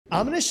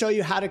I'm going to show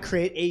you how to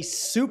create a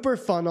super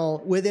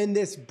funnel within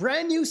this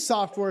brand new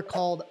software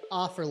called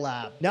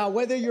OfferLab. Now,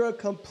 whether you're a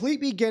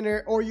complete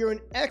beginner or you're an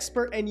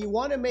expert and you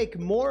want to make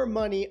more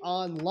money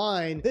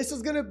online, this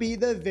is going to be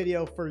the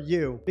video for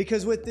you.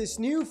 Because with this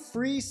new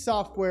free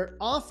software,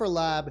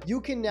 OfferLab,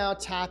 you can now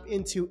tap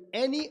into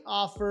any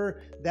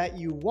offer that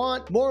you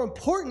want. More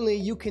importantly,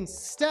 you can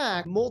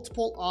stack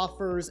multiple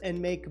offers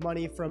and make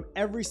money from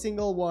every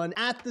single one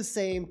at the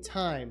same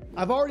time.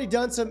 I've already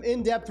done some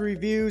in-depth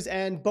reviews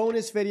and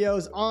bonus videos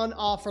on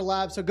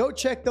OfferLab, so go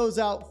check those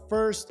out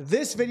first.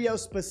 This video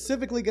is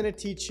specifically going to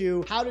teach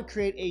you how to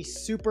create a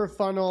super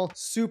funnel,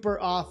 super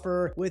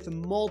offer with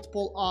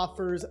multiple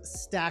offers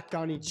stacked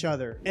on each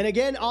other. And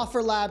again,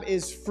 OfferLab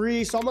is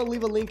free, so I'm going to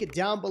leave a link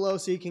down below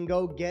so you can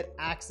go get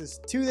access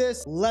to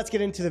this. Let's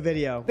get into the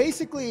video.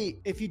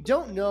 Basically, if you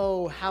don't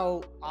know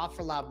how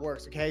OfferLab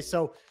works, okay,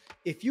 so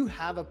if you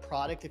have a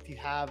product, if you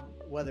have,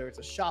 whether it's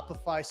a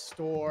Shopify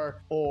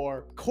store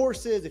or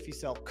courses, if you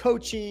sell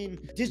coaching,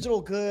 digital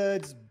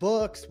goods,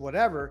 books,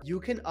 whatever, you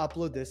can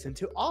upload this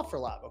into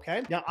OfferLab,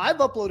 okay? Now, I've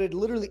uploaded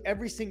literally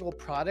every single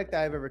product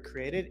that I've ever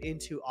created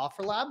into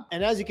OfferLab.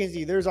 And as you can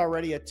see, there's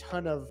already a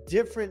ton of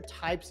different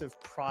types of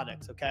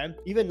products, okay?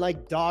 Even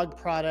like dog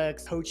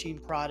products, coaching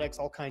products,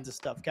 all kinds of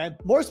stuff, okay?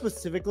 More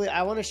specifically,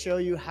 I wanna show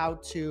you how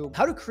to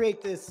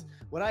create this,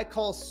 what I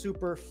call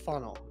super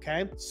funnel,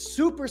 okay?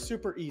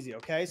 Super easy,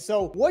 okay?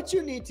 So what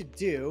you need to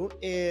do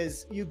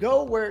is you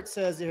go where it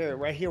says here,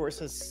 right here, where it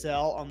says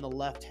sell on the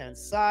left-hand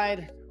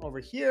side over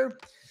here.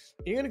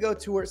 You're going to go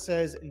to where it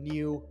says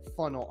new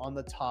funnel on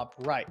the top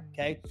right.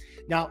 Okay.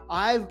 Now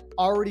I've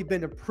already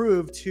been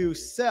approved to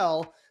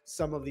sell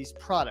some of these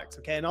products.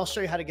 Okay. And I'll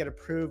show you how to get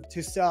approved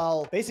to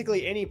sell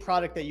basically any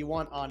product that you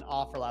want on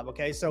OfferLab.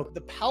 Okay. So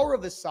the power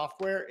of this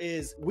software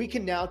is we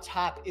can now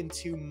tap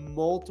into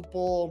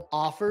multiple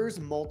offers,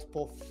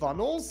 multiple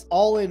funnels,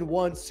 all in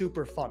one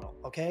super funnel.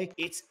 Okay.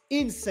 It's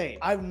insane.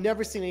 I've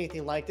never seen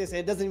anything like this. And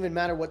it doesn't even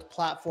matter what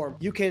platform.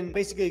 You can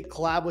basically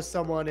collab with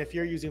someone. If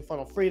you're using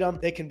Funnel Freedom,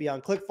 they can be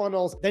on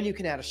ClickFunnels. Then you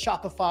can add a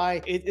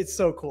Shopify. It's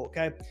so cool.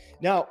 Okay.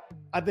 Now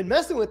I've been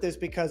messing with this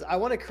because I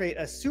want to create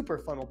a super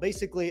funnel,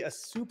 basically a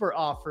super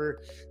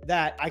offer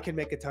that I can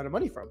make a ton of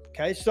money from.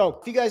 Okay. So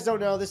if you guys don't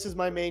know, this is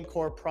my main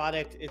core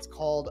product. It's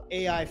called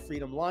AI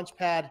FREEDOM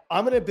LAUNCHPAD.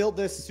 I'm going to build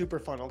this super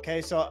funnel.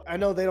 Okay. So I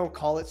know they don't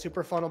call it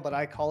super funnel, but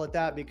I call it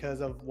that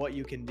because of what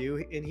you can do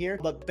in here.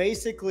 But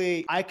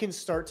basically I can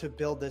start to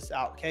build this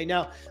out. Okay.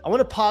 Now I want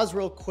to pause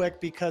real quick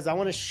because I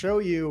want to show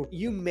you,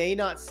 you may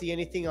not see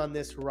anything on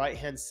this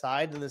right-hand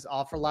side in this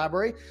offer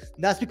library.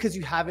 And that's because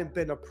you haven't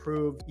been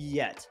approved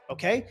yet.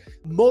 Okay.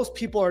 Most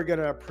people are going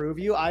to approve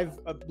you. I've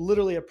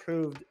literally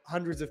approved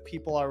hundreds of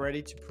people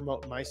already to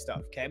promote my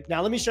stuff. Okay.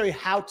 Now let me show you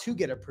how to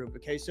get approved.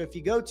 Okay. So if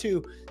you go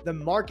to the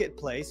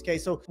marketplace, okay.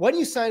 So when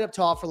you sign up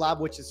to OfferLab,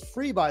 which is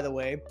free, by the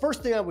way,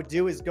 first thing I would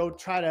do is go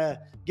try to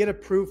get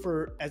approved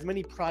for as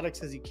many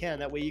products as you can.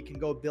 That way you can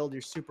go build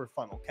your super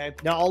funnel. Okay.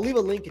 Now I'll leave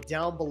a link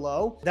down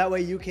below. That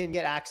way you can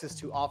get access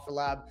to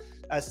OfferLab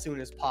as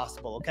soon as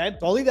possible. Okay.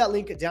 So I'll leave that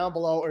link down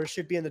below, or it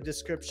should be in the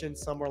description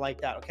somewhere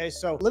like that. Okay.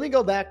 So let me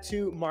go back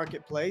to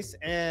marketplace,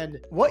 and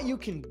what you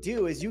can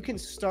do is you can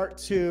start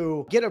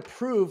to get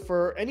approved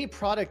for any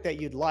product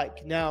that you'd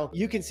like. Now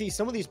you can see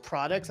some of these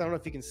products. I don't know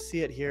if you can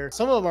see it here.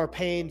 Some of them are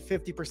paying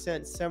 50%,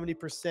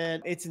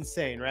 70%. It's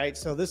insane, right?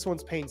 So this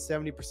one's paying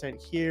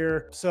 70%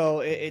 here.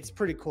 So it's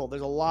pretty cool.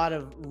 There's a lot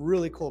of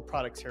really cool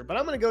products here, but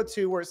I'm going to go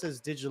to where it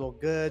says digital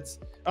goods.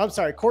 I'm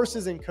sorry,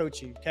 courses and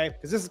coaching. Okay.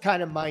 Because this is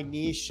kind of my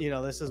niche. You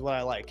know, this is what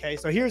I like. Okay.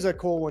 So here's a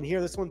cool one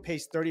here. This one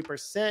pays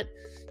 30%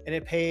 and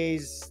it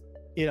pays,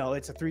 you know,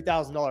 it's a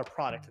 $3,000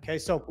 product. Okay.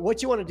 So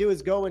what you want to do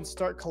is go and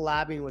start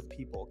collabing with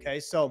people. Okay.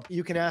 So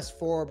you can ask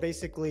for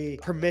basically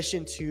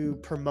permission to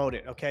promote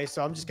it. Okay.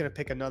 So I'm just going to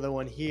pick another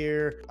one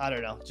here. I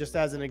don't know, just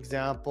as an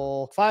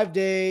example,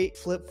 5-day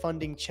flip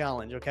funding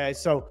challenge. Okay.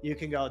 So you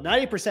can go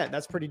 90%.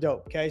 That's pretty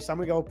dope. Okay. So I'm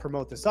going to go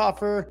promote this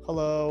offer.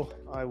 Hello,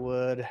 I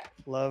would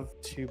love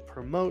to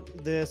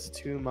promote this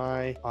to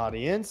my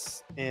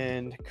audience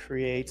and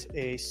create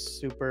a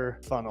super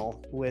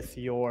funnel with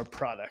your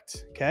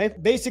product. Okay.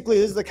 Basically,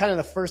 this is the kind of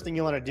the first thing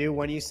you want to do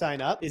when you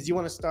sign up is you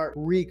want to start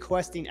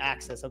requesting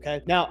access.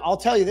 Okay. Now I'll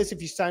tell you this,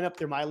 if you sign up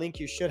through my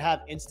link, you should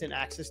have instant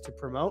access to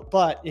promote.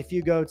 But if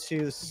you go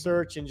to the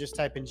search and just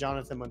type in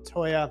Jonathan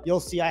Montoya, you'll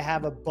see I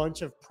have a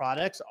bunch of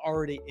products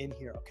already in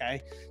here.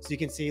 Okay. So you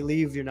can see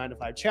leave your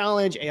 9-to-5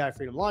 challenge, AI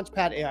FREEDOM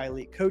LAUNCHPAD, AI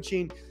Elite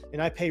Coaching,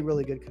 and I pay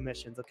really good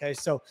commissions. Okay.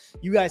 So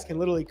you guys can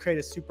literally create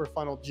a super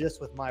funnel just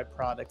with my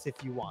products if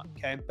you want.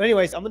 Okay. But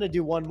anyways, I'm going to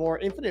do one more.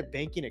 Infinite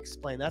banking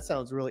explain. That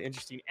sounds really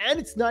interesting. And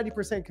it's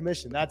 90%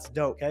 commission. That's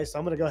dope. Okay, so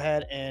I'm gonna go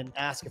ahead and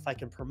ask if I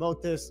can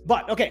promote this.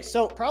 But okay,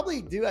 so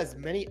probably do as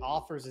many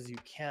offers as you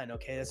can.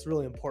 Okay, that's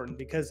really important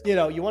because you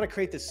want to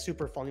create this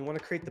super funnel. You want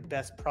to create the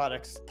best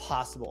products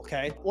possible.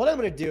 Okay, what I'm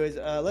gonna do is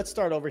let's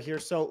start over here.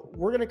 So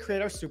we're gonna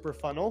create our super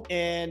funnel,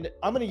 and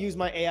I'm gonna use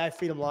my AI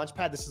Freedom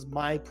Launchpad. This is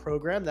my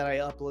program that I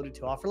uploaded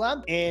to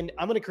OfferLab, and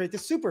I'm gonna create the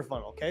super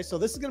funnel. Okay, so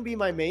this is gonna be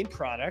my main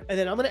product, and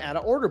then I'm gonna add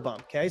an order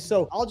bump. Okay,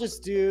 so I'll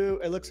just do.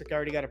 It looks like I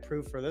already got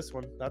approved for this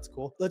one. That's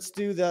cool. Let's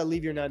do the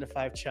leave your 9 to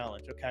 5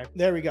 challenge. Okay,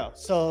 there we go.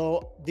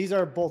 So these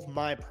are both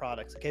my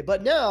products. Okay,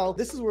 but now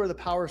this is where the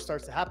power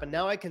starts to happen.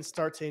 Now I can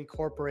start to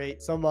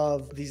incorporate some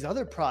of these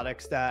other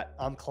products that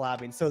I'm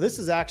collabing. So this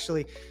is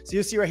actually, so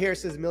you'll see right here, it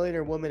says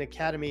Millionaire Woman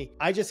Academy.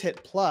 I just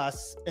hit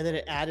plus, and then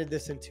it added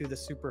this into the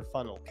super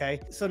funnel. Okay,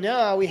 so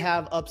now we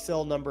have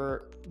upsell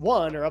number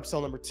 1 or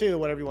upsell number 2,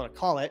 whatever you want to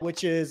call it,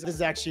 which is, this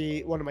is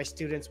actually one of my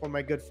students, one of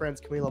my good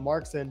friends, Camila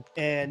Markson.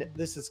 And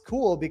this is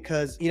cool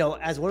because,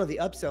 as one of the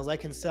upsells, I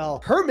can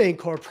sell her main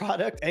core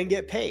product and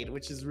get paid,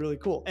 which is really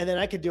cool. And then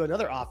I could do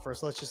another offer.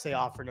 So let's just say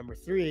offer number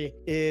 3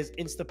 is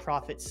Insta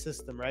Profit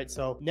System, right?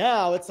 So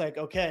now it's like,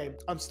 okay,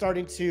 I'm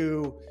starting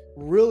to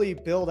really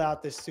build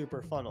out this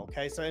super funnel.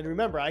 Okay, so, and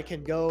remember, I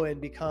can go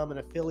and become an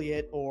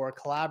affiliate or a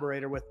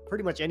collaborator with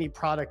pretty much any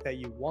product that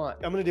you want.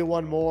 I'm going to do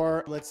one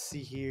more. Let's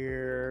see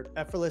here.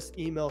 Effortless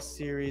email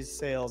series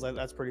sales.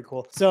 That's pretty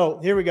cool. So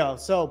here we go.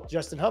 So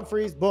Justin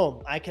Humphreys,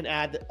 boom, I can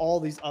add all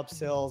these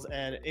upsells,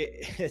 and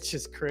it's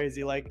just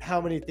crazy. Like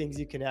how many things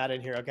you can add in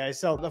here. Okay,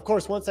 so of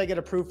course, once I get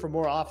approved for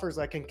more offers,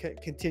 I can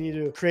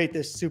continue to create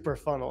this super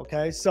funnel.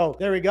 Okay, so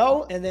there we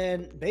go. And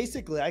then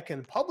basically I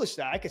can publish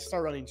that. I can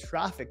start running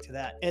traffic to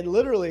that. And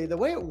literally the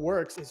way it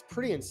works is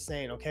pretty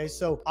insane. Okay,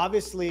 so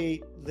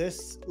obviously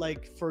this,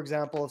 like for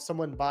example, if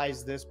someone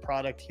buys this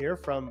product here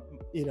from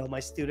my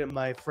student,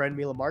 my friend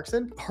Mila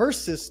Markson, her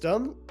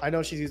system, I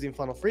know she's using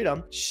Funnel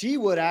Freedom, she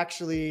would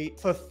actually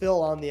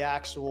fulfill on the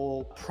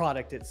actual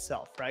product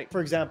itself, right?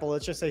 For example,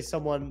 let's just say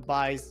someone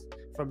buys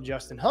from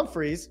Justin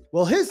Humphreys.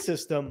 Well, his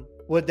system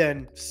would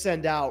then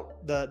send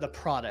out the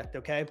product.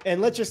 Okay,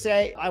 and let's just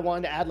say I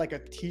wanted to add like a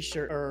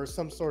t-shirt or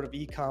some sort of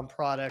e-com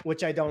product,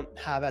 which I don't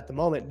have at the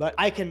moment, but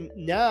I can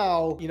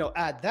now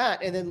add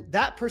that, and then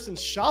that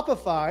person's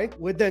Shopify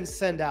would then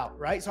send out,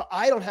 right? So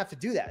I don't have to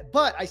do that,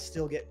 but I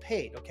still get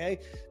paid. Okay,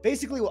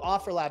 basically what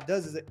OfferLab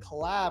does is it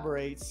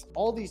collaborates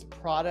all these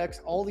products,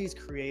 all these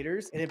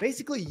creators, and it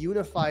basically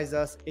unifies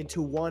us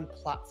into one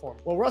platform.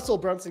 What Russell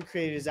Brunson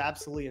created is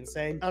absolutely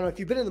insane. I don't know if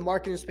you've been in the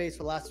marketing space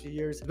for the last few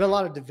years, there's been a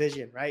lot of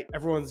division, right?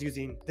 Everyone's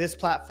using this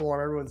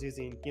platform, everyone's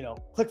using,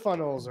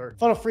 ClickFunnels or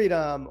Funnel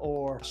Freedom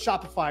or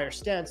Shopify or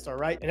Stanstar,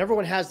 right? And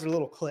everyone has their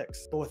little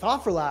clicks. But with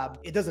OfferLab,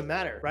 it doesn't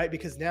matter, right?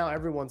 Because now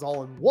everyone's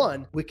all in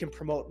one. We can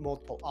promote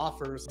multiple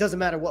offers. It doesn't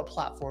matter what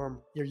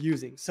platform you're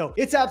using. So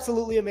it's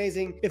absolutely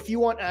amazing. If you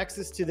want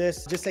access to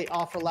this, just say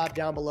OfferLab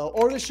down below,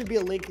 or there should be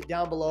a link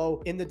down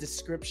below in the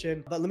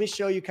description. But let me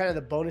show you kind of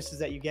the bonuses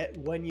that you get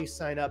when you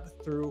sign up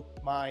through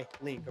my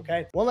link,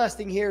 okay? One last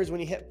thing here is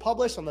when you hit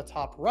publish on the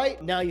top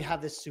right, now you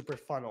have this super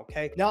funnel.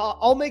 Okay, now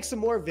I'll make some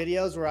more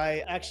videos where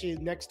I actually,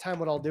 next time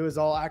what I'll do is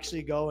I'll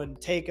actually go and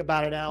take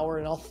about an hour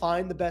and I'll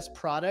find the best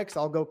products.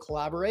 I'll go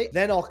collaborate.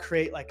 Then I'll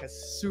create like a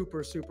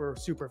super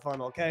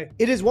funnel. Okay,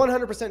 it is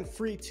 100%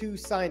 free to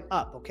sign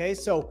up. Okay,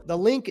 so the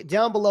link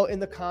down below in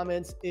the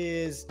comments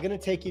is going to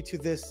take you to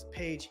this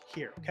page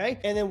here. Okay,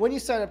 and then when you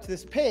sign up to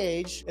this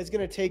page, it's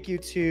going to take you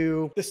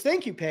to this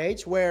thank you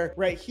page where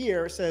right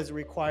here it says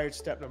required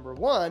step number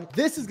 1.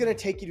 This is going to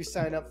take you to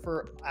sign up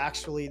for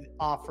actually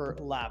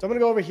OfferLab. So I'm going to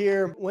go over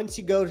here. Once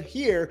you go to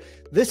here,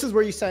 this is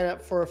where you sign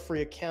up for a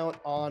free account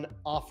on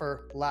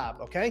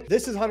OfferLab. Okay,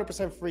 this is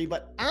 100% free,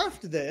 but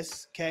after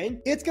this, okay,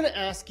 it's going to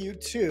ask you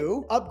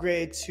to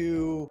upgrade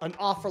to an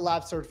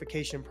OfferLab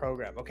certification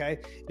program. Okay,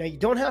 now you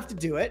don't have to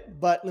do it,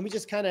 but let me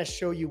just kind of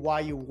show you why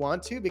you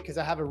want to, because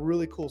I have a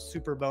really cool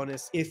super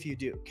bonus if you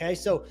do. Okay,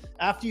 so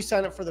after you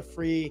sign up for the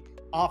free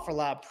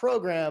OfferLab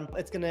program,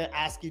 it's going to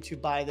ask you to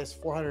buy this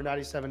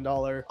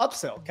 $497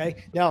 upsell.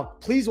 Okay, now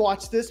please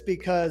watch this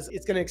because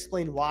it's going to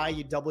explain why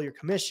you double your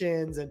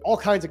commissions and all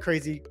kinds of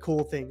crazy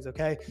cool things.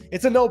 Okay,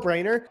 it's a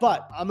no-brainer,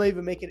 but I'm gonna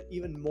even make it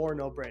even more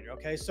no-brainer.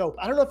 Okay, so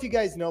I don't know if you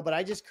guys know, but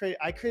I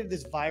created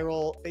this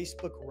viral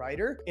Facebook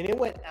writer and it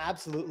went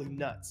absolutely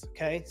nuts.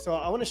 Okay, so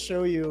I want to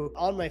show you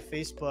on my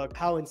Facebook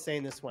how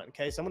insane this went.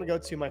 Okay, so I'm gonna go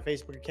to my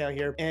Facebook account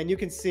here and you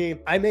can see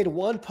I made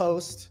one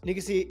post and you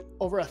can see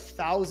over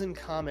 1,000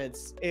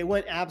 comments. It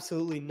went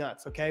absolutely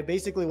nuts. Okay,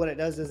 basically what it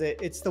does is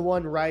it's the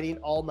one writing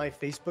all my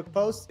Facebook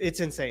posts. It's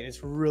insane.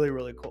 It's really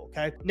cool.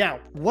 Okay, now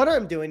what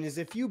I'm doing is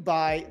if you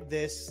buy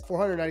this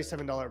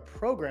 $497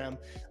 program,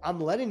 I'm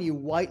letting you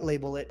white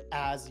label it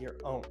as your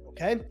own.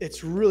 Okay,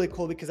 it's really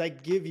cool because I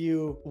give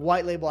you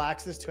white label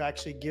access to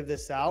actually give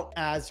this out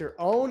as your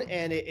own,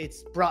 and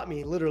it's brought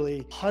me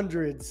literally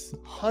hundreds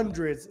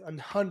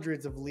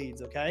of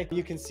leads. Okay,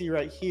 you can see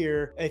right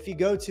here, if you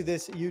go to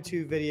this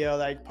YouTube video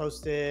that I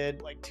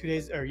posted like 2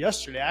 days or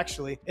yesterday,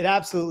 actually. It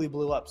absolutely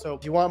blew up. So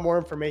if you want more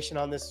information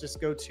on this,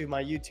 just go to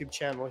my YouTube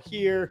channel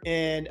here,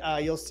 and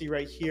you'll see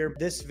right here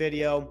this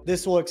video.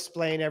 This will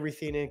explain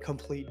everything in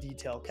complete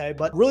detail, okay?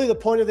 But really the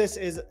point of this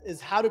is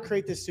how to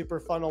create this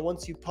super funnel.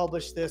 Once you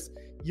publish this,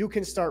 you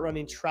can start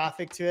running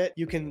traffic to it.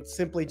 You can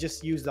simply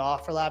just use the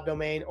OfferLab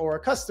domain or a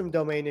custom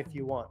domain if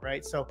you want,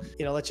 right? So,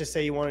 let's just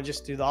say you want to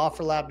just do the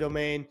OfferLab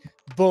domain.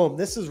 Boom,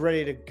 this is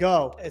ready to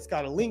go. It's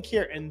got a link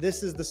here, and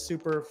this is the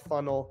super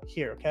funnel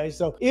here, okay?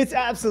 So it's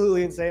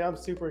absolutely insane. I'm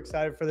super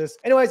excited for this.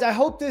 Anyways, I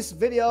hope this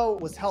video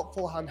was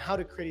helpful on how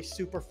to create a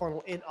super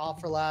funnel in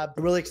OfferLab.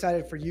 I'm really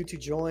excited for you to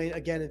join.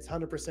 Again, it's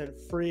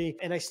 100% free,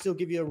 and I still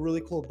give you a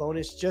really cool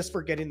bonus just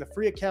for getting the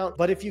free account.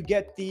 But if you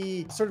get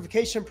the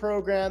certification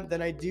program,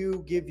 then I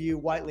do give you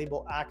white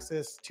label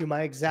access to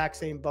my exact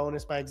same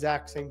bonus, my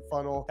exact same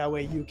funnel. That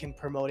way you can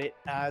promote it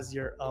as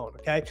your own,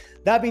 okay?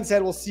 That being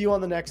said, we'll see you on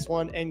the next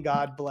one, and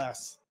God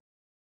bless.